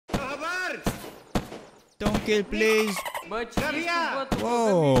kill, please.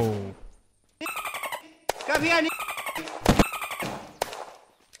 Whoa.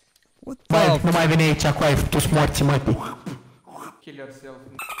 What the f- Nu mai vine aici cu aia, tu-s morți, mătii. Kill yourself,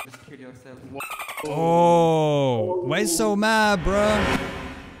 just kill yourself. Oh, why so mad, bro?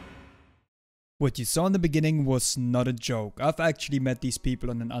 What you saw in the beginning was not a joke. I've actually met these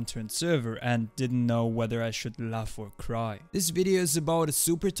people on an Unturned server and didn't know whether I should laugh or cry. This video is about a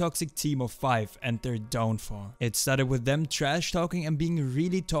super toxic team of 5 and their downfall. It started with them trash talking and being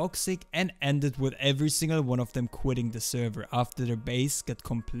really toxic and ended with every single one of them quitting the server after their base got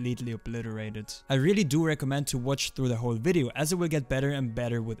completely obliterated. I really do recommend to watch through the whole video as it will get better and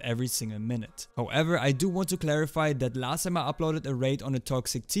better with every single minute. However, I do want to clarify that last time I uploaded a raid on a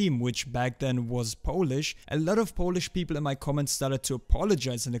toxic team, which back then was Polish, a lot of Polish people in my comments started to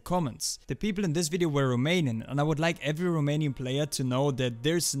apologize in the comments. The people in this video were Romanian, and I would like every Romanian player to know that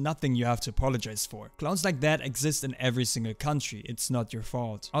there's nothing you have to apologize for. Clowns like that exist in every single country, it's not your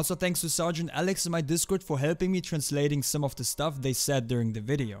fault. Also thanks to Sergeant Alex in my Discord for helping me translating some of the stuff they said during the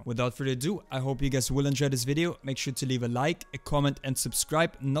video. Without further ado, I hope you guys will enjoy this video. Make sure to leave a like, a comment and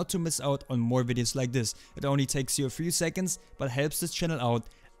subscribe not to miss out on more videos like this. It only takes you a few seconds but helps this channel out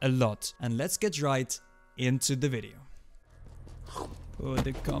a lot. And let's get right into the video. Oh,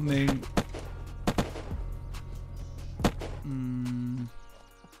 they're coming.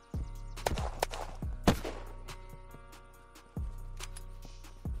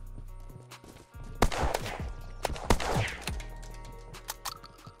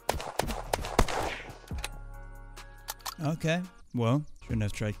 Okay, well, shouldn't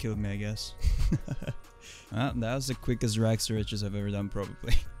have tried killing me, I guess. That was the quickest RAC searches I've ever done,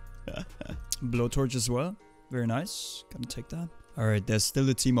 probably. Blowtorch as well. Very nice. Gonna take that. Alright, there's still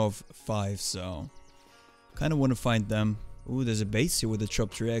a team of 5, so kind of want to find them. Ooh, there's a base here with a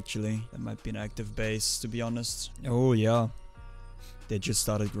chopped tree, actually. That might be an active base, to be honest. Oh, yeah. They just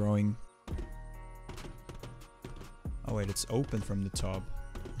started growing. Oh, wait, it's open from the top.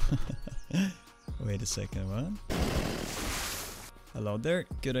 Wait a second, what? Hello there.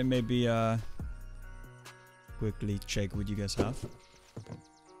 Could I maybe, quickly check what you guys have?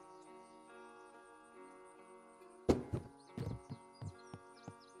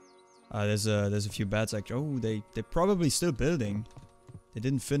 There's a few bats actually. Oh, they're probably still building. They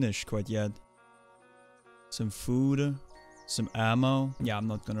didn't finish quite yet. Some food, some ammo. Yeah, I'm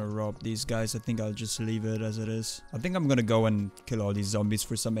not gonna rob these guys. I think I'll just leave it as it is. I think I'm gonna go and kill all these zombies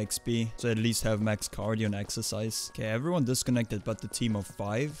for some XP, so at least have max cardio and exercise. Okay, everyone disconnected but the team of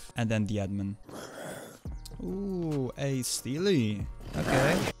 5 and then the admin. Ooh, a Steely.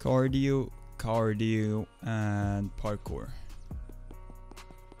 Okay. Cardio, and parkour.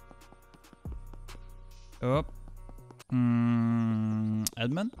 Oh.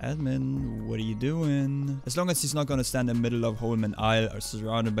 Admin, what are you doing? As long as he's not gonna stand in the middle of Holman Isle or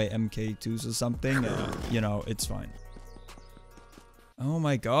surrounded by MK2s or something, you know, it's fine. Oh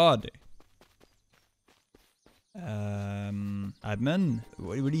my god. Admin,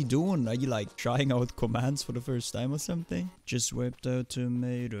 what are you doing? Are you like trying out commands for the first time or something? Just wiped out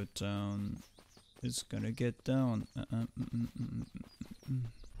Tomato Town. It's gonna get down.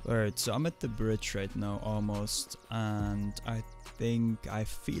 Alright, so I'm at the bridge right now, almost, and I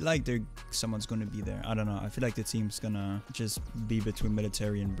feel like someone's gonna be there. I don't know, I feel like the team's gonna just be between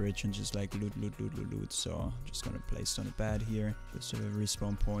military and bridge and just like loot. So I'm just gonna place on a pad here, just a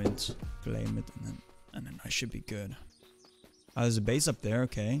respawn point, claim it, and then I should be good. There's a base up there,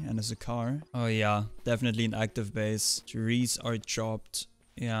 okay, and there's a car. Oh yeah, definitely an active base. Trees are chopped.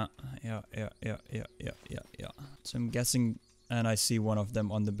 Yeah. So I'm guessing, and I see one of them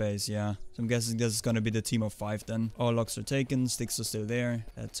on the base, yeah. So I'm guessing this is gonna be the team of 5 then. All locks are taken, sticks are still there.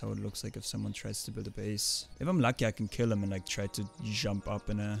 That's how it looks like if someone tries to build a base. If I'm lucky, I can kill him and like try to jump up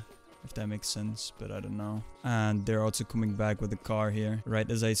in a... if that makes sense, but I don't know. And they're also coming back with a car here,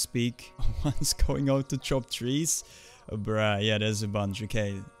 right as I speak. One's going out to chop trees. Oh, bruh, yeah, there's a bunch.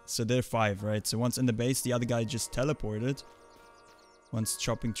 Okay, so they're 5, right? So one's in the base, the other guy just teleported. One's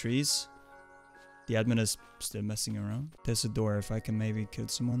chopping trees. The admin is still messing around. There's a door if I can maybe kill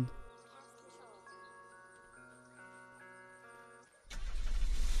someone.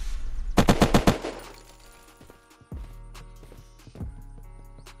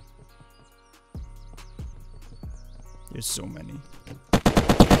 There's so many.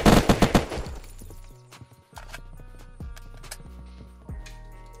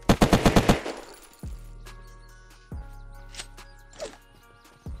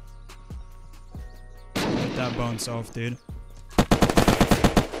 Let that bounce off, dude.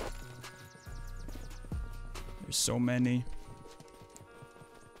 There's so many.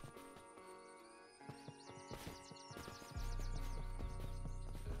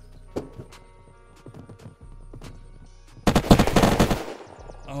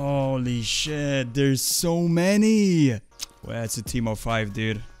 Holy shit, there's so many. Well, it's a team of 5,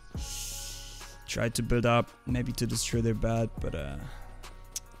 dude. Tried to build up, maybe to destroy their bat, but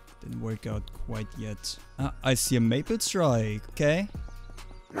didn't work out quite yet. I see a maple strike. Okay.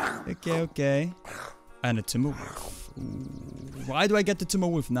 Okay. And a Timberwolf. Ooh. Why do I get the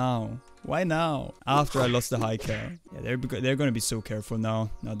Timberwolf now? Why now? After I lost the high kill. Yeah, they're gonna be so careful now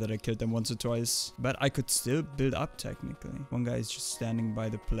that I killed them once or twice. But I could still build up technically. One guy is just standing by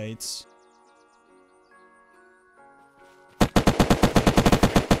the plates.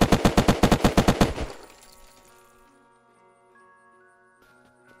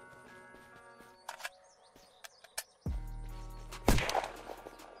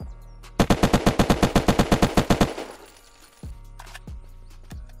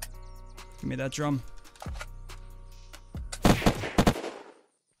 Give me that drum.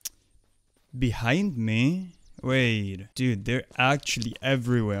 Behind me? Wait, dude, they're actually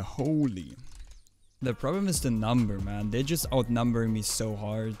everywhere. Holy. The problem is the number, man. They're just outnumbering me so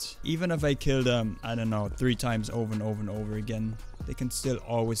hard. Even if I kill them, I don't know, 3 times over and over and over again, they can still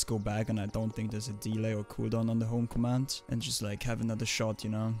always go back, and I don't think there's a delay or cooldown on the home command. And just like have another shot,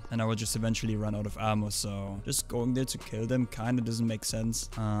 you know? And I will just eventually run out of ammo, so just going there to kill them kinda doesn't make sense.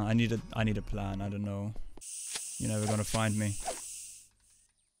 I need a plan, I don't know. You're never gonna find me.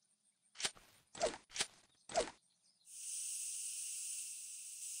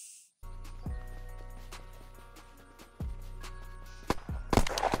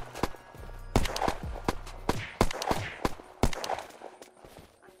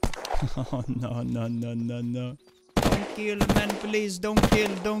 Oh, no. Don't kill, man, please. Don't kill.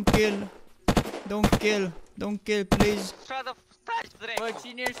 Don't kill, please. Bă,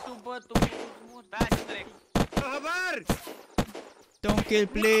 cine ești tu, bă? Tu Don't kill,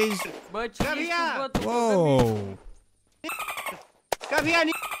 please. Bă, cine ești tu, bă? Tu Whoa.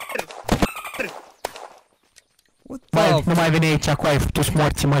 What the Nu mai vine aici cu ai tu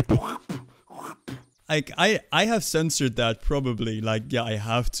morți, mătii. Like, I have censored that probably, like, yeah, I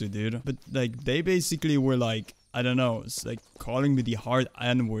have to, dude. But, like, they basically were like, I don't know, it's like calling me the hard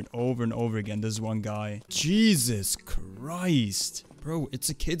N-word over and over again, this one guy. Jesus Christ. Bro, it's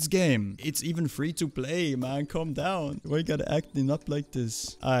a kid's game. It's even free to play, man. Calm down. Why you gotta acting up like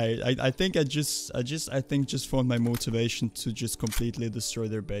this? I think I just found my motivation to just completely destroy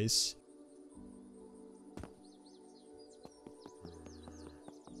their base.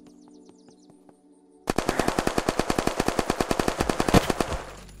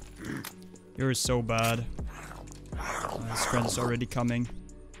 You're so bad. His friend's already coming.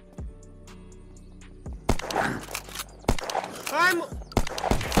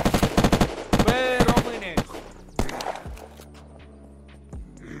 Bă, române!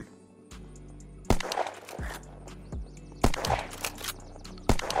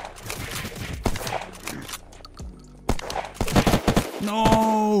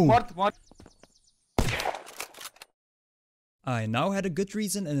 No! Mort! I now had a good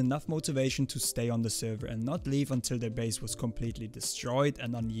reason and enough motivation to stay on the server and not leave until their base was completely destroyed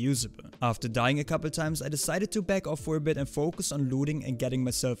and unusable. After dying a couple times, I decided to back off for a bit and focus on looting and getting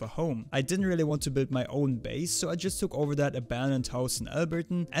myself a home. I didn't really want to build my own base, so I just took over that abandoned house in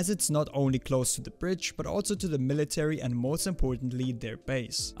Alberton, as it's not only close to the bridge but also to the military and most importantly their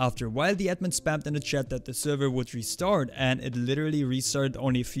base. After a while, the admin spammed in the chat that the server would restart, and it literally restarted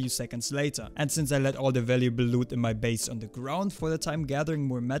only a few seconds later. And since I let all the valuable loot in my base on the ground for the time gathering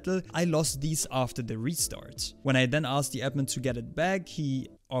more metal, I lost these after the restart. When I then asked the admin to get it back, he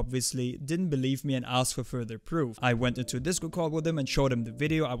obviously didn't believe me and asked for further proof. I went into a Discord call with him and showed him the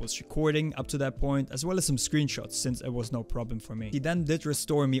video I was recording up to that point, as well as some screenshots, since it was no problem for me. He then did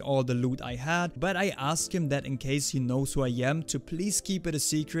restore me all the loot I had, but I asked him that in case he knows who I am, to please keep it a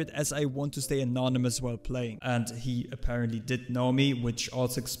secret, as I want to stay anonymous while playing. And he apparently did know me, which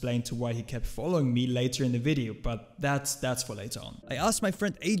also explained to why he kept following me later in the video, but that's for later on. I asked my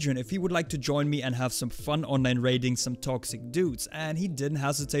friend Adrian if he would like to join me and have some fun online raiding some toxic dudes, and he didn't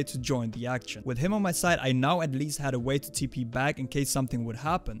hesitate to join the action. With him on my side, I now at least had a way to TP back in case something would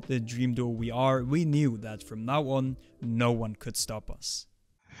happen. The dream duo we are, we knew that from now on, no one could stop us.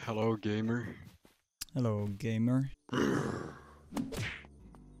 Hello, gamer. Hello, gamer.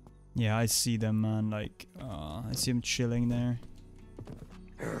 Yeah, I see them, man. Like, I see him chilling there.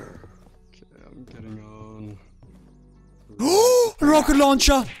 Okay, I'm getting on. Oh, rocket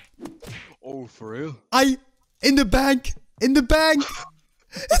launcher! Oh, for real? In the bank! In the bank!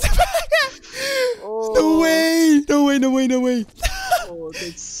 In the bank! Oh. No way! No way, no way, no way! Oh Oh,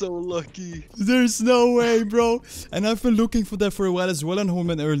 that's so lucky. There's no way, bro. And I've been looking for that for a while as well on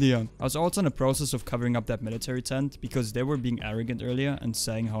Homeland earlier. I was also in the process of covering up that military tent because they were being arrogant earlier and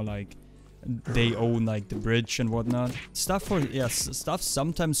saying how like they own like the bridge and whatnot. Stuff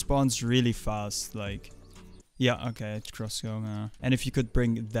sometimes spawns really fast. Like, yeah, okay, it's cross-go. And if you could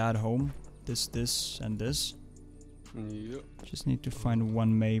bring that home, this, and this. Yep. Just need to find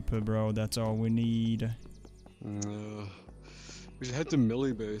one maple, bro. That's all we need. We should head to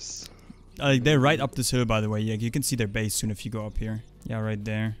Millie base. They're right up this hill, by the way. Yeah, you can see their base soon if you go up here. Yeah, right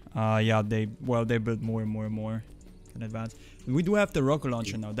there. Yeah, they build more and more and more in advance. We do have the rocket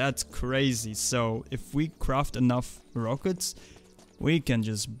launcher now. That's crazy. So if we craft enough rockets, we can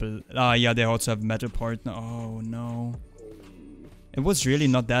just build. Yeah, they also have metal part now. Oh no. It was really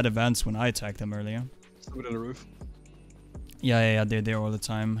not that advanced when I attacked them earlier. Somebody on the roof. Yeah, they're there all the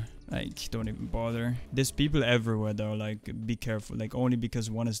time. Like, don't even bother. There's people everywhere though, like, be careful. Like, only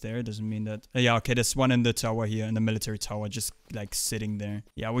because one is there doesn't mean that... yeah, okay, there's one in the tower here, in the military tower, just, like, sitting there.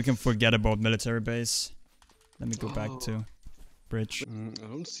 Yeah, we can forget about military base. Let me go back to bridge. I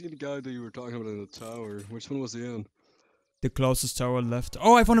don't see the guy that you were talking about in the tower. Which one was he in? The closest tower left.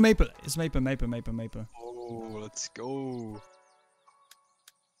 Oh, I found a maple! It's maple. Oh, let's go.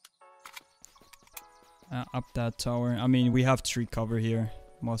 Up that tower. I mean, we have tree cover here.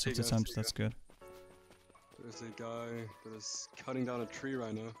 Most of the times, that's good. There's a guy that is cutting down a tree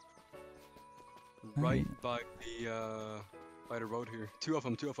right now. Right by the road here. Two of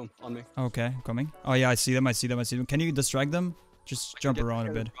them on me. Okay, coming. Oh yeah, I see them. Can you distract them? Just jump around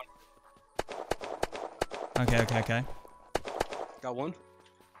a bit. Okay. Got one.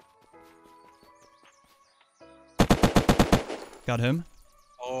 Got him.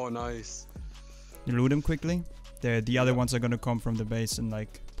 Oh, nice. You loot him quickly. The other ones are gonna come from the base in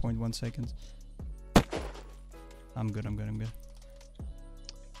like 0.1 seconds. I'm good.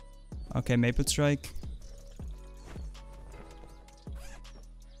 Okay, maple strike.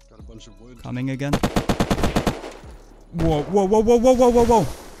 Got a bunch of wood. Coming again. Whoa.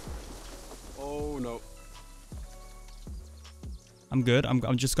 Oh no. I'm good.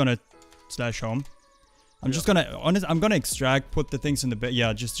 I'm just gonna slash home. I'm just gonna I'm gonna extract, put the things in the bed.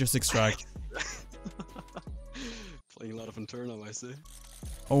 Yeah, just extract. Playing a lot of Unturned, I might say.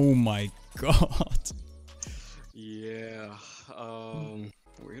 Oh my god. Yeah.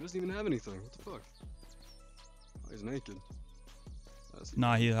 Wait, he doesn't even have anything. What the fuck? Oh, he's naked.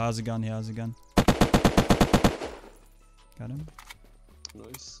 Nah, he has a gun. Got him.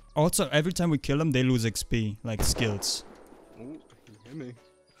 Nice. Also, every time we kill them, they lose XP, like skills. Oh, he hit me.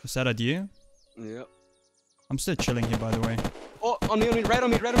 Is that at you? Yep. I'm still chilling here, by the way. Oh, on me, right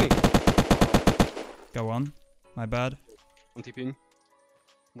on me. Go on. My bad. I'm TPing.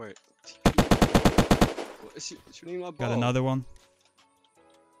 Wait. What is she shooting my ball? Got another one.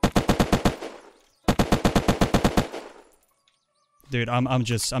 Dude, I'm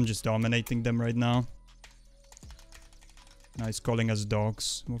just dominating them right now. Now he's calling us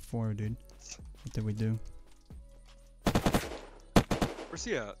dogs. What for, dude? What did we do? Where's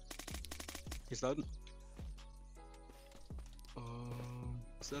he at? He's dead.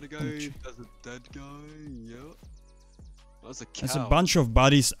 Is that a guy? That's a dead guy. Yep. That's a cow. There's a bunch of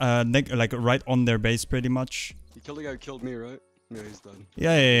bodies, like right on their base, pretty much. You killed the guy who killed me, right? Yeah, he's dead.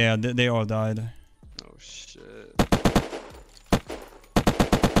 Yeah. They all died. Oh shit.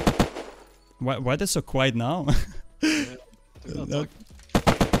 Why they're so quiet now? Yeah,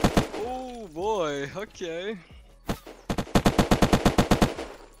 oh boy. Okay.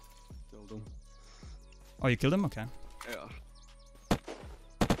 Killed him. Oh, you killed him? Okay. Yeah.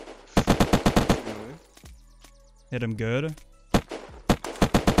 Hit him good.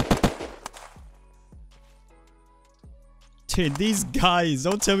 Dude, these guys,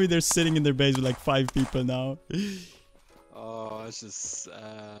 don't tell me they're sitting in their base with like 5 people now. Oh, that's just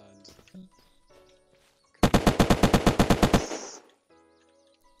sad.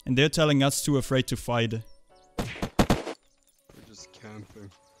 And they're telling us too afraid to fight. We're just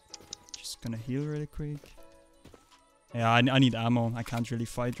camping. Just gonna heal really quick. Yeah, I need ammo. I can't really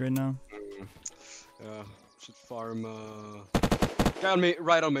fight right now. Yeah, should farm. Guy on me,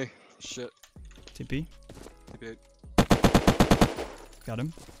 right on me. Shit. TP. TP. Got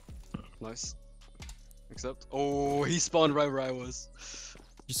him. Nice. Except, oh, he spawned right where I was.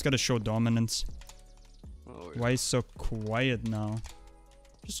 Just gotta show dominance. Oh, yeah. Why is so quiet now?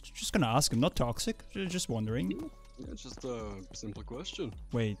 Just gonna ask him. Not toxic. Just wondering. Yeah, it's just a simple question.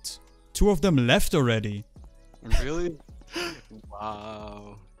 Wait, 2 of them left already. Really?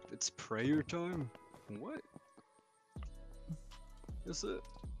 Wow. It's prayer time? What? Is it?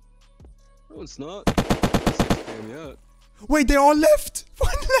 No, it's not. It's 6 PM yet. Wait, they all left.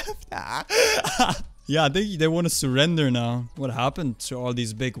 One left. Yeah, I think they want to surrender now. What happened to all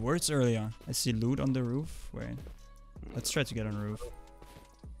these big words earlier? I see loot on the roof. Wait. Let's try to get on the roof.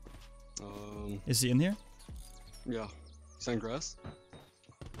 Is he in here? Yeah. Sand grass.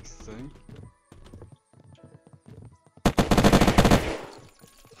 Thing.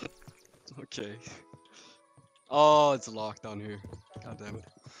 Okay. Oh, it's locked down here. God damn it.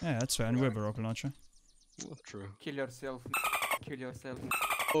 Yeah, that's fine. We have a rocket launcher. Oh, true. Kill yourself. Kill yourself.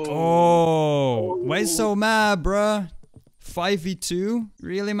 Oh, why so mad, bruh? 5v2?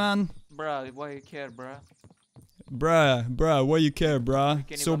 Really, man? Bruh, why you care, bruh? Bruh, why you care, bruh?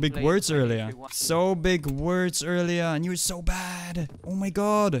 So even big play words it if earlier. you want. So big words earlier, and you were so bad. Oh my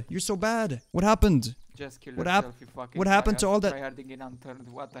god, you're so bad. What happened? Just kill What yourself, you fucking what happened to all that- tryharding in Unturned?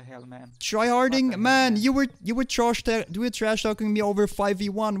 What the hell, man? Tryharding? What the Man, hell, you were trash talking me over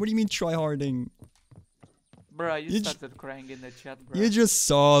 5v1. What do you mean tryharding? Bruh, You you j- started crying in the chat, bruh. You're just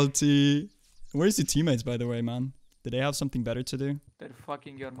salty. Where's your teammates, by the way, man? Did they have something better to do? They're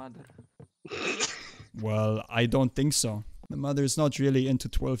fucking your mother. Well, I don't think so. My mother's not really into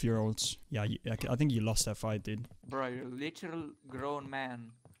 12-year-olds. Yeah, I think you lost that fight, dude. Bro, you're a literal grown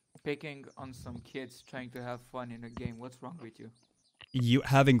man picking on some kids trying to have fun in a game. What's wrong with you? You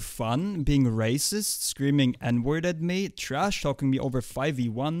having fun, being racist, screaming N-word at me, trash talking me over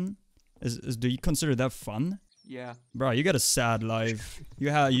 5v1? Do you consider that fun? Yeah. Bro, you got a sad life.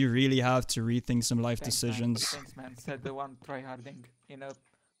 You really have to rethink some life Thanks, decisions. Man. Thanks, man. Said the one tryharding in a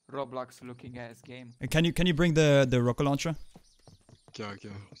Roblox-looking ass game. Can you bring the rocket launcher? Okay, okay.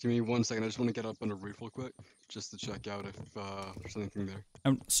 Give me 1 second. I just want to get up on the roof real quick, just to check out if there's anything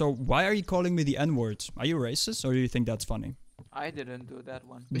there. So why are you calling me the N-word? Are you racist, or do you think that's funny? I didn't do that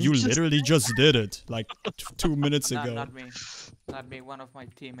one. You literally just did it, like 2 minutes ago. Not me. Not me. One of my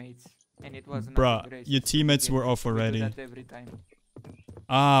teammates. And it was not Bruh, racist. your teammates Yeah, were off we do already. that every time.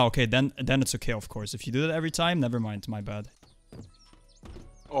 Ah, okay, then it's okay, of course. If you do that every time, never mind, my bad.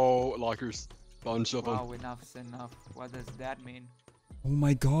 Oh, lockers. Bunch of them. Wow, enough's enough. What does that mean? Oh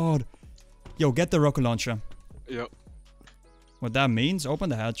my god. Yo, get the rocket launcher. Yep. What that means, open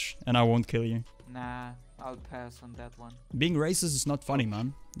the hatch, and I won't kill you. Nah, I'll pass on that one. Being racist is not funny,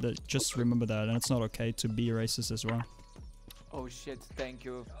 man. Just remember that, and it's not okay to be racist as well. Oh shit, thank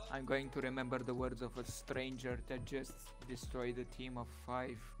you. I'm going to remember the words of a stranger that just destroyed a team of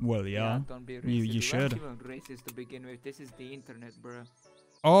 5. Well, yeah. Don't be racist. You We should. weren't even racist to begin with. This is the internet, bruh.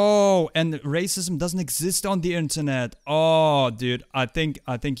 Oh, and racism doesn't exist on the internet. Oh, dude, I think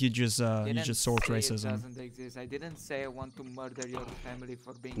you just sold Didn't say racism. It doesn't exist. I didn't say I want to murder your family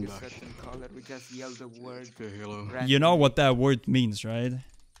for being a Nah. certain color. We just yelled the word. Okay, hello. You know randomly. what that word means, right?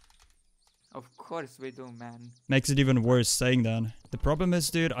 Of course we do, man. Makes it even worse saying that. The problem is,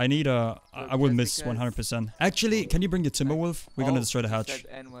 dude, I need a... I will just miss because- 100%. Actually, can you bring the Timberwolf? We're gonna destroy the you hatch. said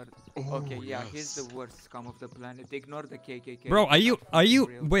N-word. Oh, Okay, yeah, he's yes. the worst scum of the planet. Ignore the KKK. Bro, are you...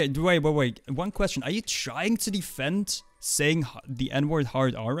 Real. Wait. One question. Are you trying to defend saying the N-word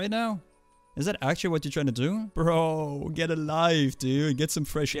hard R right now? Is that actually what you're trying to do? Bro, get a life, dude. Get some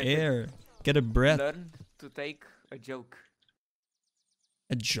fresh Get air. Get a breath. Learn to take a joke.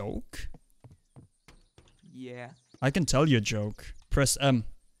 A joke? Yeah. I can tell you a joke. Press M.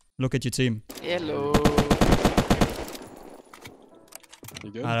 Look at your team. Hello.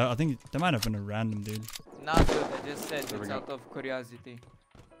 You good? I think that might have been a random dude. Not good. I just said There we it's go. out of curiosity.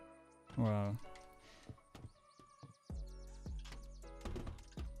 Wow.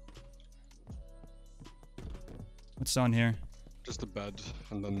 What's on here? Just a bed,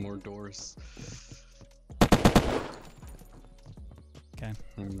 and then more doors. Okay.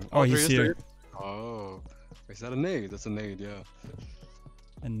 Mm. Oh, he's there he is, here. there. Oh. Is that a nade? That's a nade, yeah.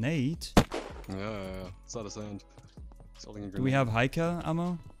 A nade? Yeah. It's not a sand. It's holding a Do we grenade. have Heike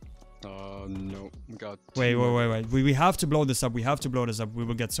ammo? No. We got Wait. two more. We have to blow this up. We have to blow this up. We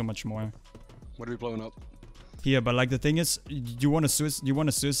will get so much more. What are we blowing up? Here, but like the thing is, you want a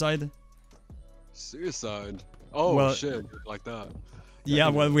suicide? Suicide. Oh, Well- shit. Like that. Yeah,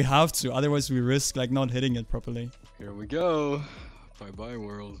 think well, we have to. Otherwise, we risk like not hitting it properly. Here we go. Bye-bye,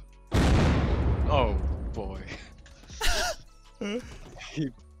 world. Oh, boy.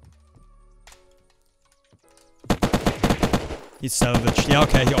 He salvaged. Yeah,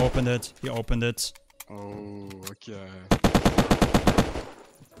 okay. He opened it. Oh, okay.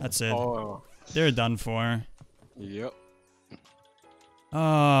 That's it. Oh, They're done for. yep.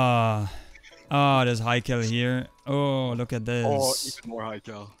 There's high kill here. Oh, look at this. Oh, even more high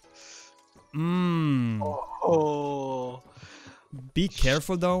cal. Oh. Be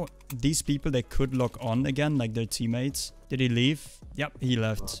careful though. These people, they could lock on again, like their teammates. Did he leave? Yep, he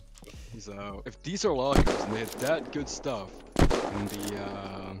left. He's out. If these are lockers and they had that good stuff in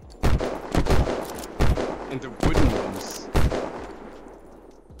the wooden ones,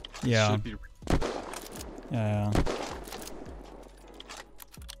 Yeah. should be Yeah.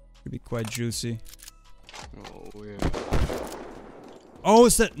 Could be quite juicy. oh yeah. Oh,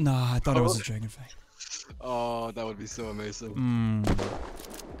 is that? Nah, I thought it was a dragonfly. Oh, that would be so amazing.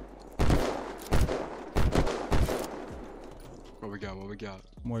 What we got? What we got?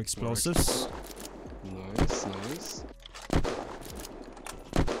 More explosives. Nice, nice.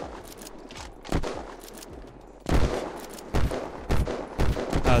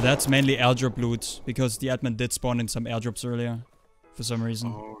 That's mainly airdrop loot, because the admin did spawn in some airdrops earlier, for some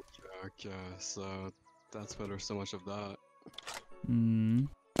reason. Oh, okay. So that's why there's so much of that.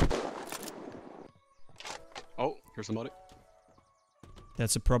 Oh, here's somebody.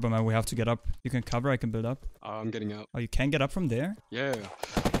 That's a problem, and we have to get up. You can cover, I can build up. I'm getting out. Oh, you can get up from there? Yeah.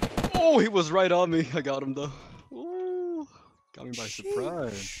 Oh, he was right on me. I got him though. Ooh, got me by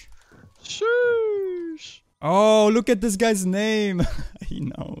surprise. Sheesh. Oh, look at this guy's name. He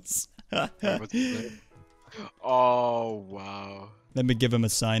knows. What's his name? Oh, wow. Let me give him a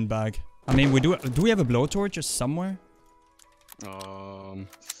sign back. I mean, do we have a blowtorch or somewhere?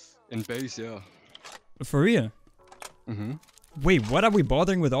 In base, yeah. For real? Mm-hmm. Wait, what are we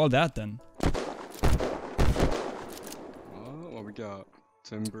bothering with all that then? Oh, what we got?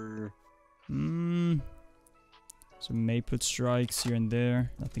 Timber. Some maple strikes here and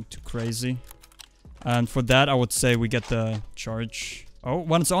there. Nothing too crazy. And for that, I would say we get the charge. Oh,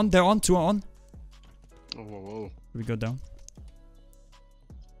 one's on. They're on. Two are on. Oh, whoa, whoa. We go down.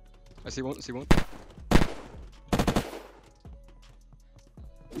 I see one. See one.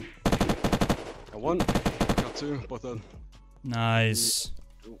 Got one. Got two. Both done. Nice.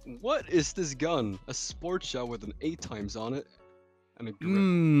 What is this gun? A sports shot with an 8x on it, and a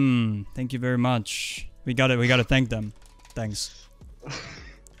grip. Thank you very much. We gotta thank them. Thanks.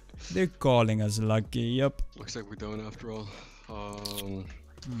 They're calling us lucky. Yep. Looks like we don't after all.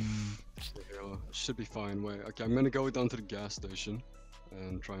 Yeah, should be fine. Wait. Okay, I'm gonna go down to the gas station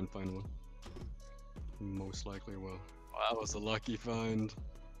and try and find one. Most likely will. Wow, that was a lucky find.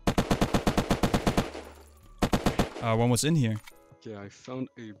 One was in here. Yeah, I found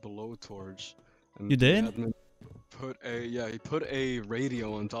a blowtorch. And You did? the admin he put a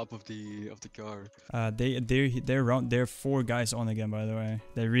radio on top of the car. They're around. There are 4 guys on again, by the way.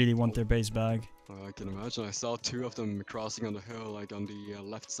 They really want their base back. I can imagine. I saw 2 of them crossing on the hill, like on the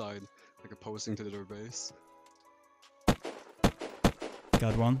left side, like opposing to their base.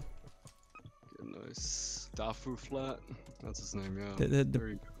 Got one. Okay, nice. Dafu flat. That's his name. Yeah.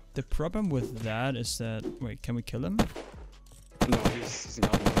 The problem with that is that... Wait, can we kill him? No, he's in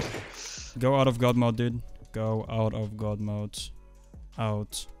God mode. Go out of God mode, dude. Go out of God mode.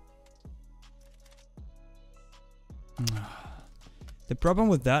 Out. The problem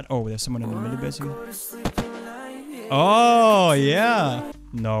with that... Oh, there's someone in the middle, basically. Oh, yeah.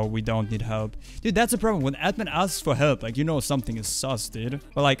 No, we don't need help. Dude, that's the problem. When admin asks for help, like, you know something is sus, dude.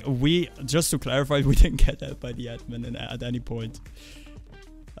 But, like, just to clarify, we didn't get help by the admin at any point.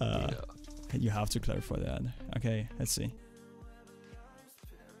 You have to clarify that. Okay, let's see.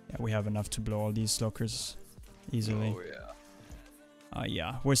 Yeah, we have enough to blow all these lockers easily. Oh, yeah.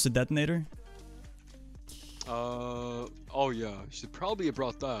 Yeah. Where's the detonator? Oh, yeah. Should probably have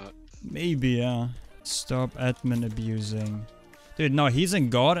brought that. Maybe, yeah. Stop admin abusing. Dude, no, he's in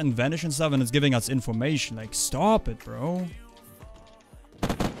God and Vanish and stuff and it's giving us information. Like, stop it, bro.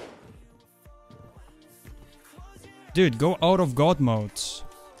 Dude, go out of God mode.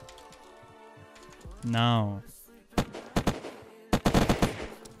 Now.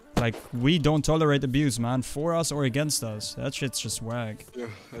 Like, we don't tolerate abuse, man. For us or against us. That shit's just wag. Yeah,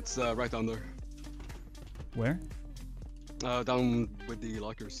 it's right down there. Where? Down with the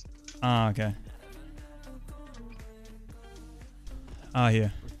lockers. Ah, okay. Ah,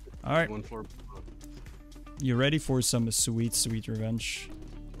 here. Alright. 1 floor. You ready for some sweet, sweet revenge?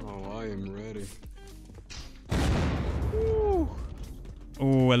 Oh, I am ready.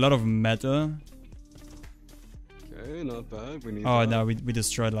 Oh, a lot of meta. Okay, not bad. We need Oh, that. no, we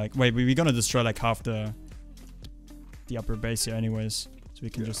destroyed like... Wait, we're gonna destroy like half the upper base here anyways. So we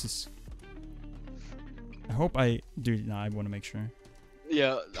can just... I hope I... Dude, no, I want to make sure.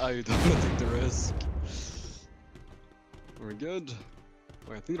 Yeah, I don't take the risk. Are we good?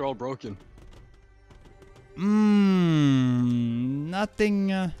 Wait, I think they're all broken.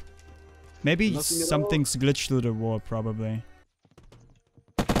 Nothing... maybe Nothing at something's glitched through the wall, probably.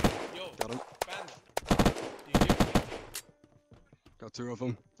 Got him. Got 2 of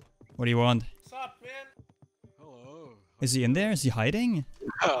them. What do you want? What's up, man? Hello. Is he in there? Is he hiding?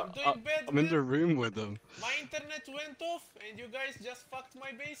 I'm doing bad, I'm in man. the room with them. My internet went off, and you guys just fucked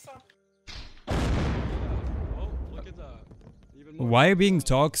my base up. Oh, look at that. Even more. Why are you being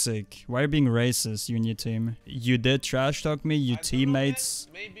toxic? Why are you being racist, you and your team? You did trash talk me, your I don't know, teammates.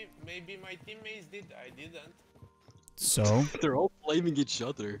 man. Maybe my teammates did. I didn't. So? They're all blaming each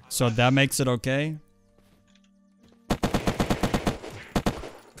other. So that makes it okay?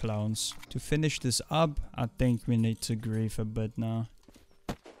 Clowns. To finish this up, I think we need to grieve a bit now.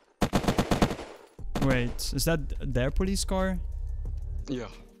 Wait, is that their police car? Yeah.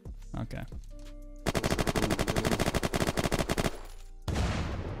 Okay.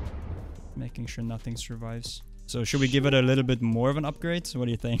 Making sure nothing survives. So should we give it a little bit more of an upgrade? What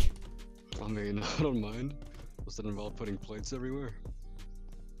do you think? I mean, I don't mind. Does that involve putting plates everywhere?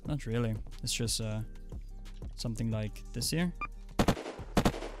 Not really. It's just something like this here.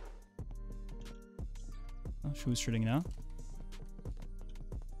 Oh, who's shooting now?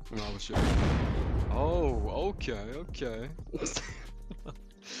 No, I was shooting. Oh, okay, okay.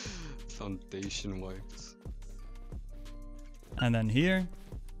 Foundation wipes. And then here,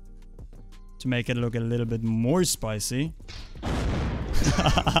 to make it look a little bit more spicy.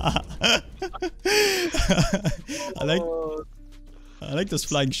 I like those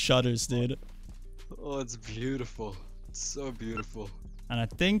flying shutters, dude. Oh, it's beautiful. It's so beautiful. And I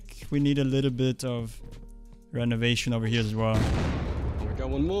think we need a little bit of renovation over here as well. Oh, we got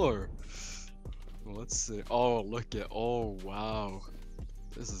one more. Well, let's see. Oh, look at. Oh, wow.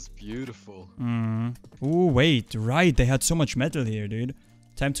 This is beautiful. Ooh, wait, right. They had so much metal here, dude.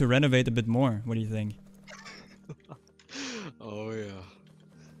 Time to renovate a bit more. What do you think? Oh, yeah.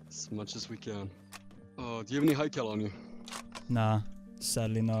 As much as we can. Oh, do you have any high cal on you? Nah,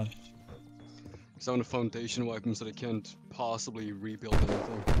 sadly not. Because I want a foundation wipe them so they can't possibly rebuild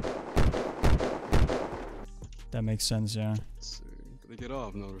anything. That makes sense, yeah. Let's see. Did they get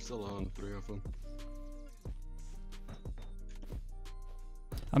off? No, they're still on. 3 of them.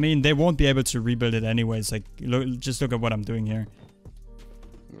 I mean, they won't be able to rebuild it anyways. Like, just look at what I'm doing here.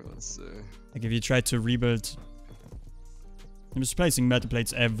 Well, let's see. Like, if you try to rebuild... I'm just placing metal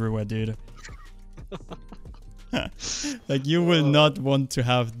plates everywhere, dude. Like, you will not want to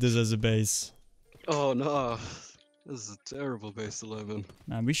have this as a base. Oh, no. This is a terrible base to live in.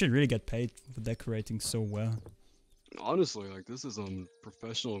 Man, we should really get paid for decorating so well. Honestly, like, this is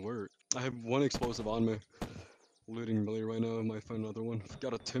professional work. I have one explosive on me. Looting Millie right now. I might find another one.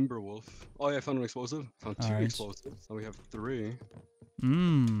 Got a timber wolf. Oh yeah, I found an explosive. Found 2 Alright. explosives. Now we have 3.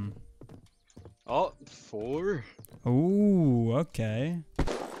 Mmm. Oh, 4. Ooh, okay.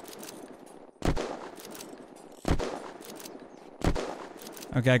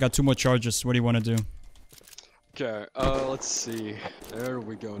 Okay, I got 2 more charges. What do you want to do? Okay, let's see. There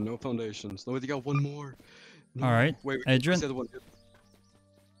we go. No foundations. No, they got 1 more. No. Alright. Wait, Adrian? what's the other one?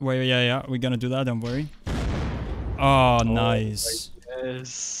 Wait, yeah. We're gonna do that, don't worry. Oh, nice.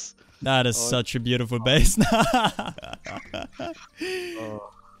 Yes. That is such a beautiful base.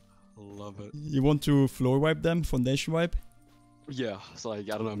 Oh, love it. You want to floor wipe them? Foundation wipe? Yeah, so like,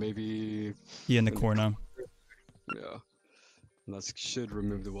 I don't know, maybe... Here in the corner. Yeah. And that should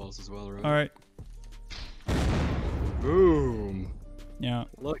remove the walls as well, right? Alright. Boom. Yeah.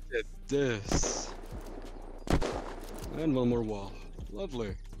 Look at this. And 1 more wall.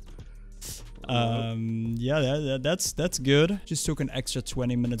 Lovely. Yeah, that's good. Just took an extra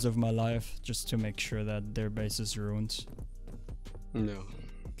 20 minutes of my life just to make sure that their base is ruined. No.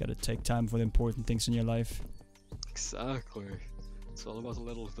 Gotta take time for the important things in your life. Exactly. It's all about the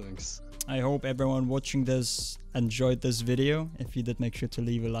little things. I hope everyone watching this enjoyed this video. If you did, make sure to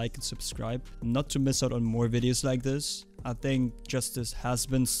leave a like and subscribe. Not to miss out on more videos like this. I think justice has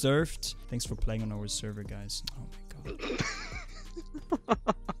been served. Thanks for playing on our server, guys. Oh my god.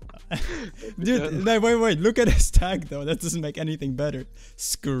 Dude, no, wait, look at his tag though. That doesn't make anything better.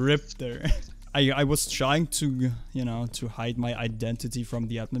 Scripter. I was trying to, you know, to hide my identity from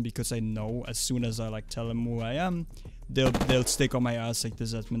the admin because I know as soon as I like tell them who I am, they'll stick on my ass like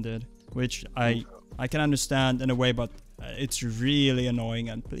this admin did. Which I can understand in a way, but it's really annoying,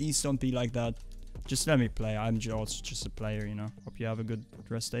 and please don't be like that. Just let me play. I'm also just a player, you know. Hope you have a good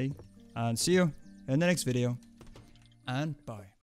rest day, and see you in the next video. And bye.